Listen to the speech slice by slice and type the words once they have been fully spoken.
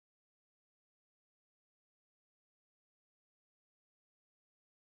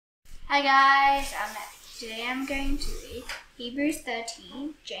Hi guys, I'm Matt. Today I'm going to read Hebrews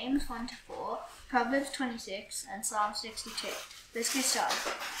 13, James 1-4, Proverbs 26, and Psalm 62. Let's get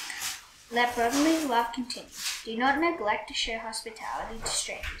started. Let brotherly love continue. Do not neglect to show hospitality to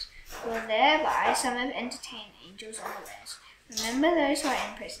strangers, for thereby some have entertained angels unawares. Remember those who are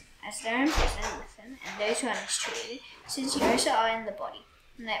in prison, as they are in prison with them, and those who are mistreated, since you also are in the body.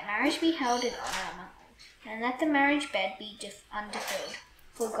 And let marriage be held in honor among all, and let the marriage bed be undefiled.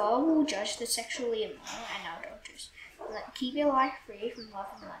 For God will judge the sexually immoral and adulterous. Keep your life free from love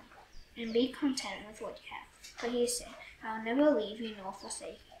of money, and be content with what you have. For he has said, I will never leave you nor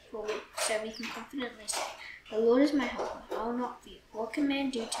forsake you. So we can confidently say, the Lord is my helper, I will not fear. What can man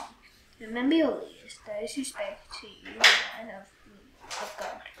do to me? Remember your leaders, those who spoke to you the word of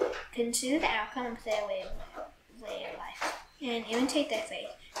God. Consider the outcome of their way of life, and imitate their faith.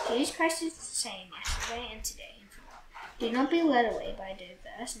 Jesus Christ is the same yesterday and today and forever. Do not be led away by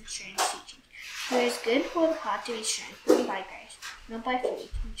diverse and strange teaching. For it is good for the heart to be strengthened by grace, not by food,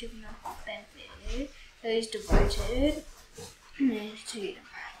 which have not benefited those devoted to them.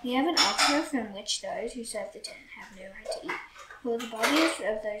 We have an altar from which those who serve the tent have no right to eat. For the bodies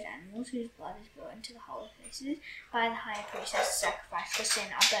of those animals whose blood is brought into the holy places by the high priest as a sacrifice for sin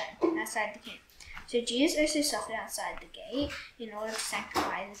are burned outside the camp. So Jesus also suffered outside the gate in order to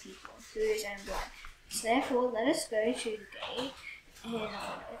sanctify the people through his own blood. So therefore, let us go to the gate in order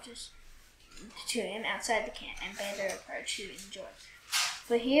to him outside the camp and bear the reproach who enjoy.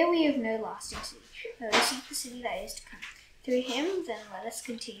 For here we have no lasting city, but we seek the city that is to come. Through him, then, let us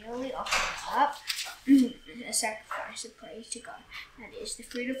continually offer up a sacrifice of praise to God, that is, the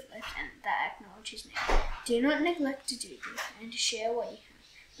fruit of lips and that acknowledge his name. Do not neglect to do this and to share what you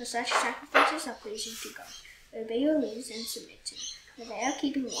have, for such sacrifices are pleasing to God. Obey your leaders and submit to them, for they are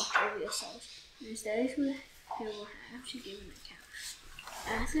keeping watch over yourselves, as those who will have to give an account.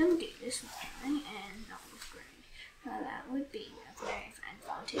 Ask them do this with hearing and not with groaning, for that would be of no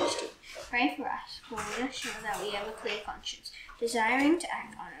advantage to you. Pray for us, for we are sure that we have a clear conscience, desiring to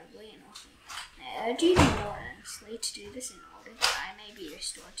act honorably in all things. I urge you more earnestly to do this in order that I may be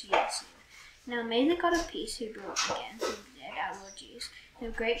restored to you sooner. Now may the God of peace, who brought again from the dead our Lord Jesus, the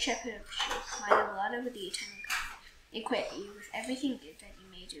great shepherd of the sheep, by the blood of the eternal covenant, equip you with everything good that you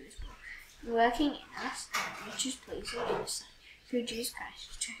may do his will, working in us that which is pleasing in his sight, through Jesus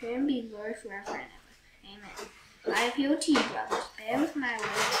Christ, to whom be glory forever and ever. Amen. I appeal to you, brothers, bear with my word of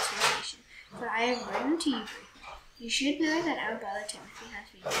exhortation, for I have written to you briefly. You should know that our brother Timothy has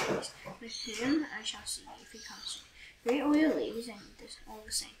been released, with whom I shall see you if he comes soon. Greet all your leaders and all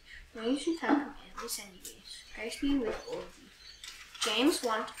the same. Those who come from Italy send you greetings. Grace be with all of you. James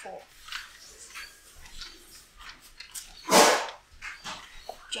 1-4.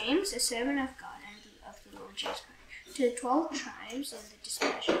 James, a servant of God and of the Lord Jesus Christ, to the 12 tribes in the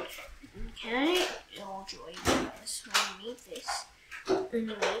dispersion. Can I all joy, brothers, when you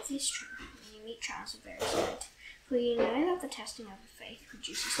meet trials of various kinds? For you know that the testing of the faith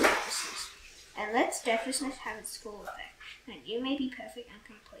produces steadfastness. And let steadfastness have its full effect, that you may be perfect and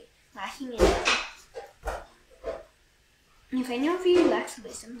complete, lacking in nothing. If any of you lacks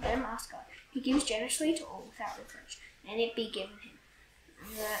wisdom, let him ask God, who gives generously to all without reproach, and it be given him.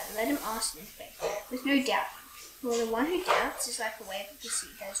 Let him ask in faith, with no doubt. For the one who doubts is like a wave of the sea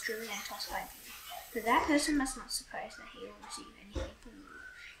that is driven and tossed by the wind. For that person must not suppose that he will receive anything from the Lord.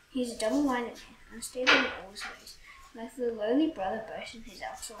 He is a double-minded man, unstable in all his ways. Like the lowly brother boasts in his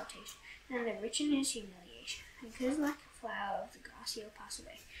exaltation, and the rich in his humiliation. Because like a flower of the grass he will pass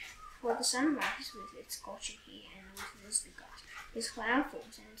away. For the sun rises with its scorching heat, and withers the grass. His flower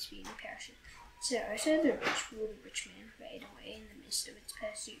falls, and its beauty perishes. So also the rich man fade away in the midst of its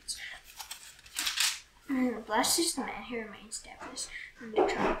pursuits. Blessed is the man who remains steadfast under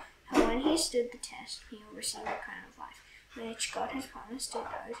trial, for when he has stood the test, he will receive the crown of life, which God has promised to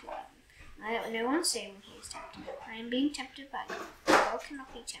those who love him. Let no one say when he is tempted, I am being tempted by God. God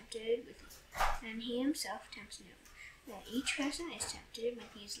cannot be tempted with evil, and he himself tempts no one. That each person is tempted when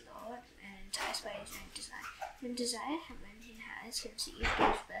he is lured and enticed by his own desire. When desire, when it has conceived,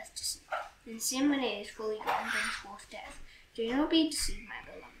 gives birth to sin. And sin, when it is fully grown, brings forth death. Do not be deceived, my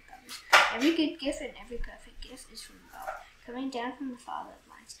beloved brothers. Every good gift and every perfect gift is from God, coming down from the Father of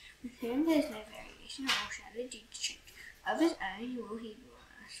lights, with whom there is no variation or shadow due to change. Of his own will he brought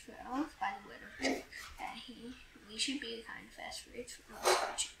us forth by the word of truth, that we should be the kind of first fruits of God's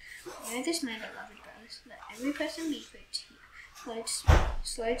creation. Know this, my beloved brothers, let every person be quick to hear,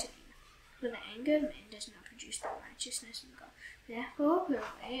 slow to anger, for the anger of man does not produce the righteousness of God. Therefore put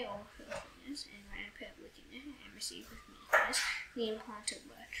away all filthiness and rampant wickedness, and receive with meekness the implanted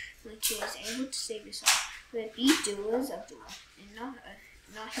word, which is able to save us all. But be doers of the word, and not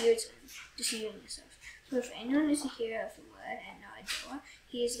not hearers only, deceiving themselves. For if anyone is a hearer of the word and not a doer,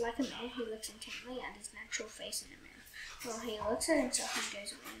 he is like a man who looks intently at his natural face in a mirror. Well, he looks at himself and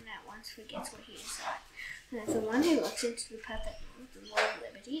goes away and at once forgets what he is like. And the one who looks into the perfect law, the law of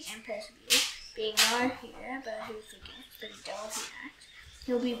liberty, and perseveres, being not a hearer, but who forgets, but a doer who acts,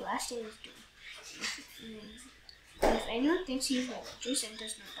 he will be blessed in his doing. If anyone thinks he is religious and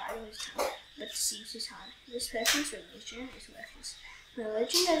does not bridle his tongue, but deceives his heart, this person's religion is worthless.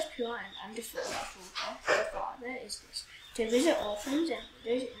 Religion that is pure and undefiled before God, the Father, is this: to visit orphans and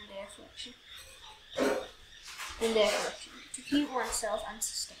widows in their affliction, to keep oneself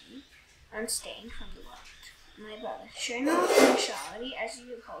unstained from the world. My brother, show no partiality as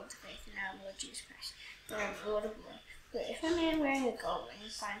you hold the faith in our Lord Jesus Christ, the Lord of Lords. But if a man wearing a gold ring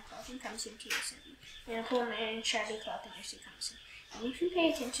and fine clothing comes into your city, and a poor man in shabby clothing also comes in, and if you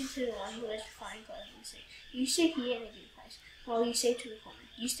pay attention to the one who wears fine clothing and say, "You sit here in a good place," while you say to the poor man,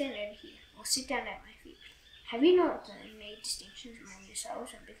 "You stand over here," or "Sit down at my feet," have you not then made distinctions among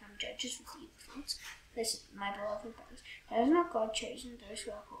yourselves and become judges with evil thoughts? Listen, my beloved brothers, has not God chosen those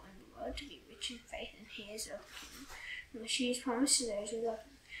who are called in the Lord to be rich in faith and heirs of the kingdom, which He has promised to those who love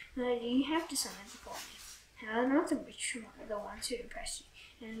Him? Now you have dishonored before me. Are not the rich the ones who oppress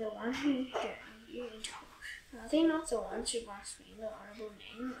you, and the one who drag you into court? Are they not the ones who blaspheme the honorable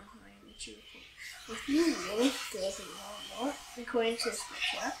name of which you call? If you really fear the Lord, according to the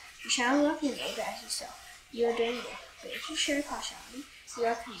Scripture, you shall love your neighbor as yourself. You are doing good, but if you show partiality, you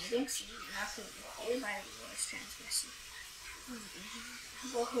are committing sin and are convicted by the Lord's transgression.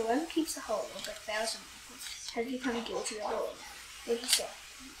 For whoever keeps the whole law but fails in one point has become guilty of all. For He said,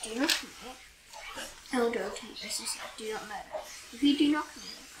 "Do not commit adultery," as He said, "Do not murder." If you do not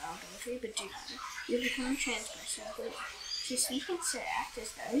commit adultery but do murder, you become a transgressor of the law. So speak and so act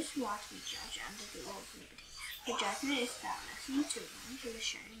as those who are to be judged under the law of liberty. For judgment is without mercy to one who is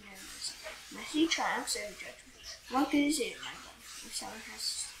shown no mercy. Mercy triumphs over judgment. What good is it, my brother, if someone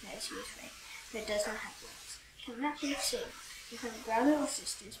says he is faith, but does not have works? Can that be saved? If a brother or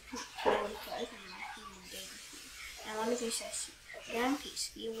sister is poorly clothed and lacking in daily food, and one of you says to you, "Go in peace,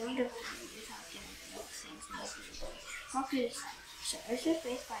 be warned of me," without giving them all things necessary, what good is that? So also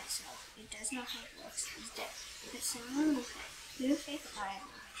faith by itself, it does not have works, is dead. But someone will say, "You have faith at my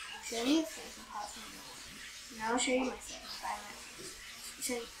own. Show me your faith apart from your word, and I will show you my faith by my faith."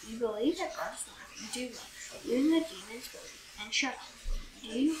 So you believe that God is one, you do well. Even the demons believe, and shut up. Do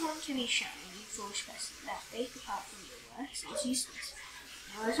you want to be shown, you foolish person, that faith apart from your works is useless?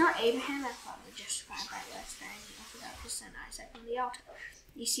 Now was not Abraham our father justified by works when he offered up his son Isaac on the altar?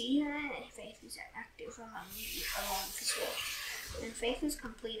 You see then that faith is active along with his works, and faith was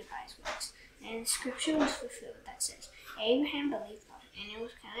completed by his works. And the Scripture was fulfilled that says, "Abraham believed God, and it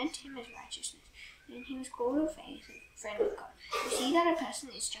was counted to him as righteousness, and he was called a friend of God." You see that a person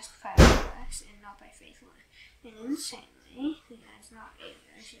is justified by works and not by faith alone. And in the same way, as not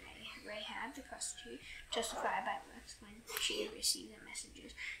Rahab the prostitute justified by works when she had received the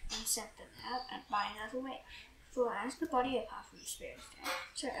messengers and sent them out by another way. For as the body apart from the spirit is dead,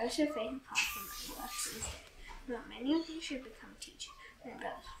 so also faith apart from the works is dead. Not many of you should become teachers, my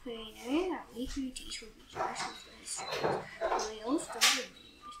brothers, for we know that we who teach will be judged with the instructors, for we all stumble in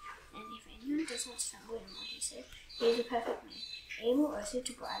many ways. And if anyone does not stumble in what he said, he is a perfect man, able also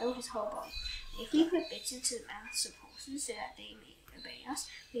to bridle his whole body. If we put bits into the mouths of horses so that they may obey us,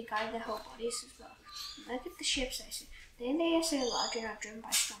 we guide their whole bodies as well. Look at the ships also. Though they are so large and are driven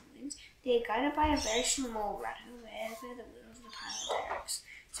by strong winds, they are guided by a very small rudder wherever the wheel of the pilot directs.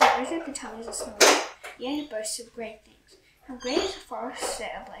 So also the tongue is a small one, yet it boasts of great things. How great is a forest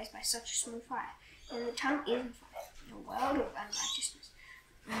set ablaze by such a small fire, and the tongue is in fire, a world of unrighteousness.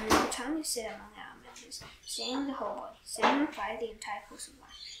 And the tongue is set among our members, staining the whole body, setting on fire the entire course of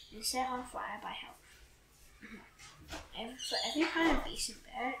life, and set on fire by hell. For every kind of beast and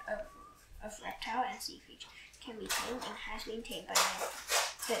bird, of reptile and sea creature can be tamed and has been tamed by man.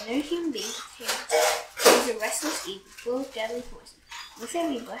 But no human being can tame it. It is a restless evil, full of deadly poison. With it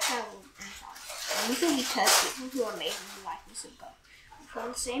we bless our Lord and Father, and with it we curse people who are made in the likeness of God.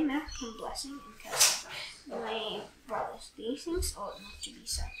 From the same mouth come blessing and cursing. My brothers, these things ought not to be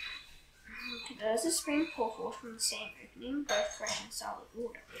so. Does a spring pour forth from the same opening, both fresh and solid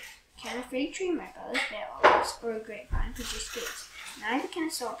water? Can a fig tree, my brothers, bear olives, or a grapevine produce figs? Neither can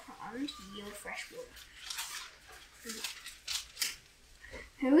a salt pond yield fresh water.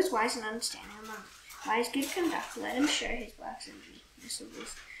 Who is wise and understanding among them? By his good conduct, let him show his works in the meekness of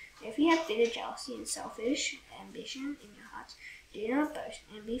wisdom. If you have bitter jealousy and selfish ambition in your hearts, do not boast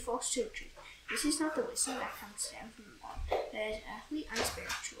and be false to the truth. This is not the wisdom that comes down from above, but is earthly,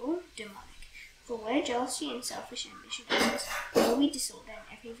 unspiritual, demonic. For where jealousy and selfish ambition exist, there will be disorder and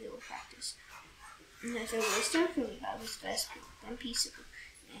every little practice. And so wisdom from above is first pure, then peaceable,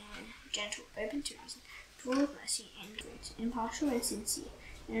 and gentle, open to reason, full of mercy and good, impartial and sincere.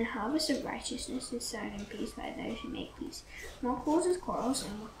 And a harvest of righteousness is sown in peace by those who make peace. What causes quarrels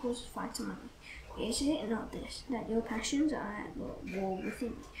and what causes fights among you? Is it not this, that your passions are at war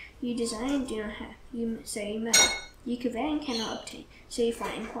within you? You desire and do not have, so you murder. You covet and cannot obtain, so you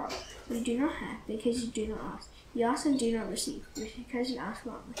fight and quarrel. You do not have, because you do not ask. You ask and do not receive, because you ask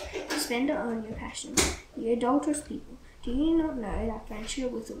wrongly, to spend it on your passions. You adulterous people, do you not know that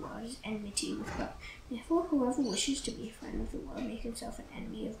friendship with the world is enmity with God? Therefore, whoever wishes to be a friend of the world makes himself an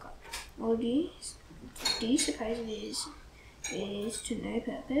enemy of God. Or do you suppose it is to no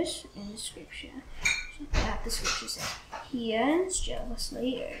purpose in the Scripture that the Scripture says, He yearns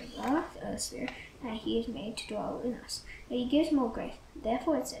jealously over the Spirit that He has made to dwell in us, but He gives more grace.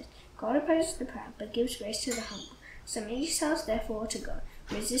 Therefore it says, God opposes the proud, but gives grace to the humble. Submit yourselves therefore to God.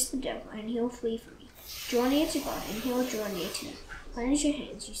 Resist the devil, and he will flee from you. Draw near to God, and he will draw near to you. Cleanse your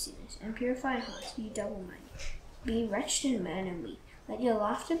hands, you sinners, and purify your hearts, you double-minded. Be wretched and mourn and weep. Let your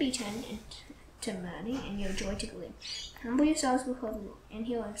laughter be turned into mourning, and your joy to gloom. Humble yourselves before the Lord, and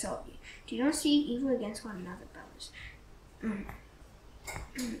he will exalt you. Do not speak evil against one another, brothers.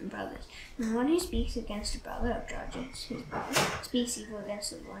 And one who speaks against a brother or judges his brother speaks evil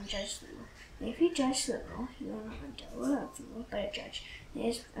against the law and judges the law. And if you judge the law, you are not a doer of the law, but a judge. There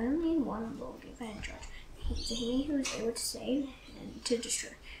is only one lawgiver and judge, he who is able to save and to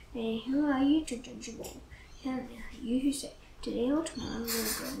destroy. And who are you to judge the law? You who say, today or tomorrow we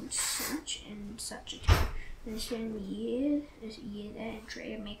will go into such and such a town, and spend a year there and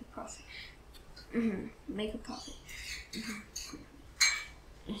trade and make a profit.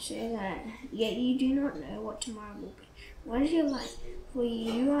 So that yet you do not know what tomorrow will be. What is your life? For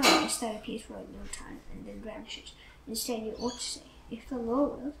you are a mist that appears for a little time and then vanishes. Instead, you ought to say, if the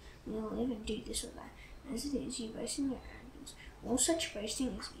Lord wills, we will live and do this or that. As it is, you boast in your arrogance. All such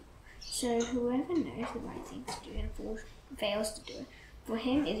boasting is evil. So whoever knows the right thing to do and fails to do it, for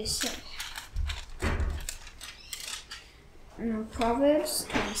him it is sin. Proverbs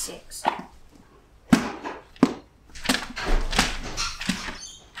 26.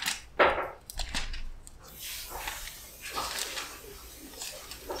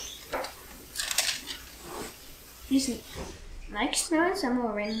 Like snow in summer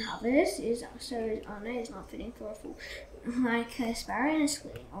or rain in harvest, so his honor is not fitting for a fool. Like a sparrow in a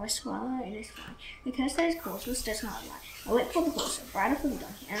sling, or a swallow in a fly, the curse that is causeless does not lie. A whip for the horse, a bridle for the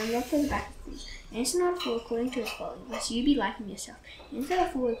donkey, and a rod for the back of fools. Answer not a fool according to his folly, lest you be like him yourself. Answer a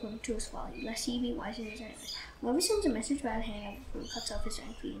fool according to his folly, lest he be wise in his own ways. Whoever sends a message by the hand of a fool cuts off his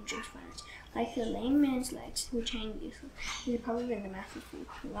own feet and drinks violence. Like the lame man's legs, which hang useless, is a proverb in the mouth of a fool.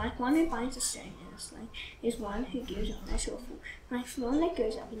 Like one who binds a stone in a sling, is one who gives honor to a fool. Like thorn that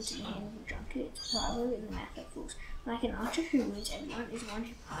goes up into the hand of a drunkard, is a proverb in the mouth of fools. Like an archer who wounds everyone, is one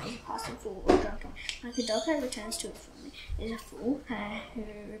who is a passing fool or drunkard. Like a dog that returns to its vomit, is a fool who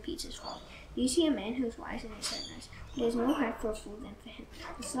repeats his folly. You see a man who is wise in his own eyes, but there is more hope for a fool than for him.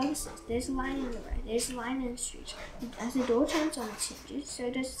 The sluggard says, there is a lion in the road, there is a lion in the streets. As the door turns on its hinges, so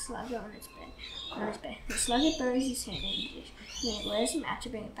does the sluggard on his bed. The sluggard buries his hand in the dish, and then it wears him out to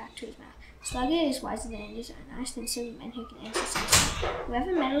bring it back to his mouth. The sluggard is wiser than in his own eyes, than silly men who can answer sense.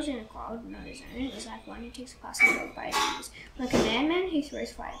 Whoever meddles in a quarrel not his own is like one who takes a passing dog by the ears. Like a madman who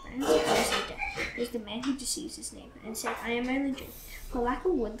throws firebrands, throws him death, is the man who deceives his neighbor, and says, I am only joking. For lack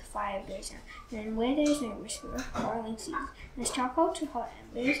of wood the fire goes out, and where there is no whisperer, quarrelling ceases. There's charcoal to hot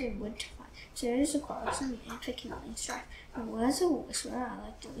embers and wood to fire, so is a quarrelsome man for kindling strife. The words of a whisperer are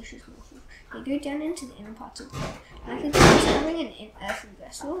like delicious morsels. They go down into the inner parts of the earth. Like a glass covering an earthen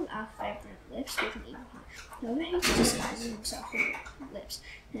vessel, our vibrant lips with an evil heart. Whoever hates disguises himself with lips,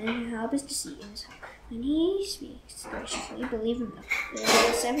 and who harbors deceit in his heart. When he speaks graciously, believe him not. There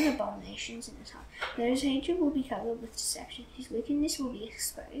are 7 abominations in his heart. Those hatred will be covered with deception. His wickedness will be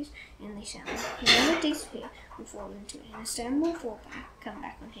exposed, and they shall not. Whoever digs a pit will fall into it, and a stone will come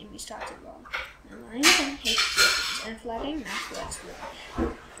back on him who started wrong. A lying tongue hates words, and a flattering mouth works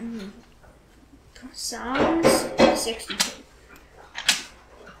well. Psalms 62.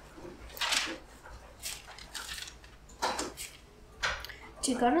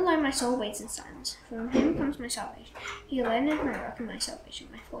 To God alone my soul waits in silence. From him comes my salvation. He alone is my rock and my salvation,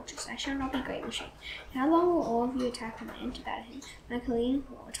 my fortress. I shall not be greatly shaken. How long will all of you attack a man to batter him, like a leaning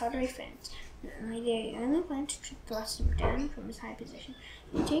wall, a tottering fence? They only plan to thrust him down from his high position.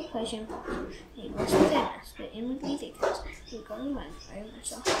 They take pleasure in falling. They boast with their mouths, but inwardly they curse. To God alone, O my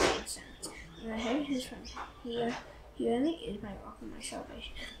soul, in silence. And I heard his from him. He only is my rock and my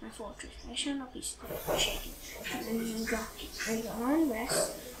salvation, my fortress. I shall not be shaken.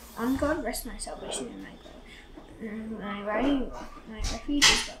 On God rests my salvation and my God. My refuge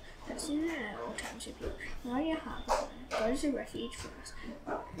is God. That's in all times of you. Why your heart? God is a refuge for us.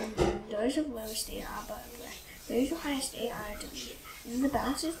 Those of low estate are but a breath. Those of high estate are a delete. In the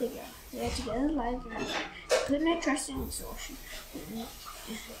balances they go. They are together live and right. Put no trust in exhaustion.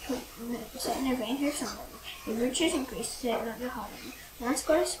 Set no vain hopes on them. If riches increase, set not your heart on them. Once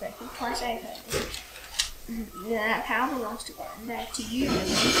God has spoken, twice I have heard it. That power belongs to God, and that to you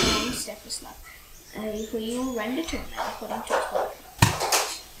belongs steadfast love. For you will render to him according to his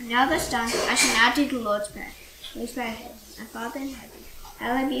word. Now that's done, I shall now do the Lord's Prayer. Please bow your heads. Our Father in heaven,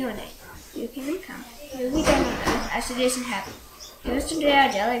 hallowed be your name. Your kingdom come, your will be done on earth as it is in heaven. Give us today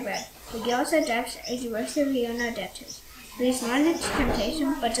our daily bread. Forgive us our debts as you also forgive our debtors. Lead us not into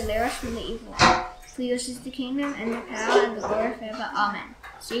temptation, but deliver us from the evil one. For yours is the kingdom, and the power, and the glory forever. Amen.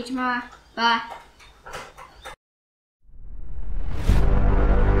 See you tomorrow. Bye.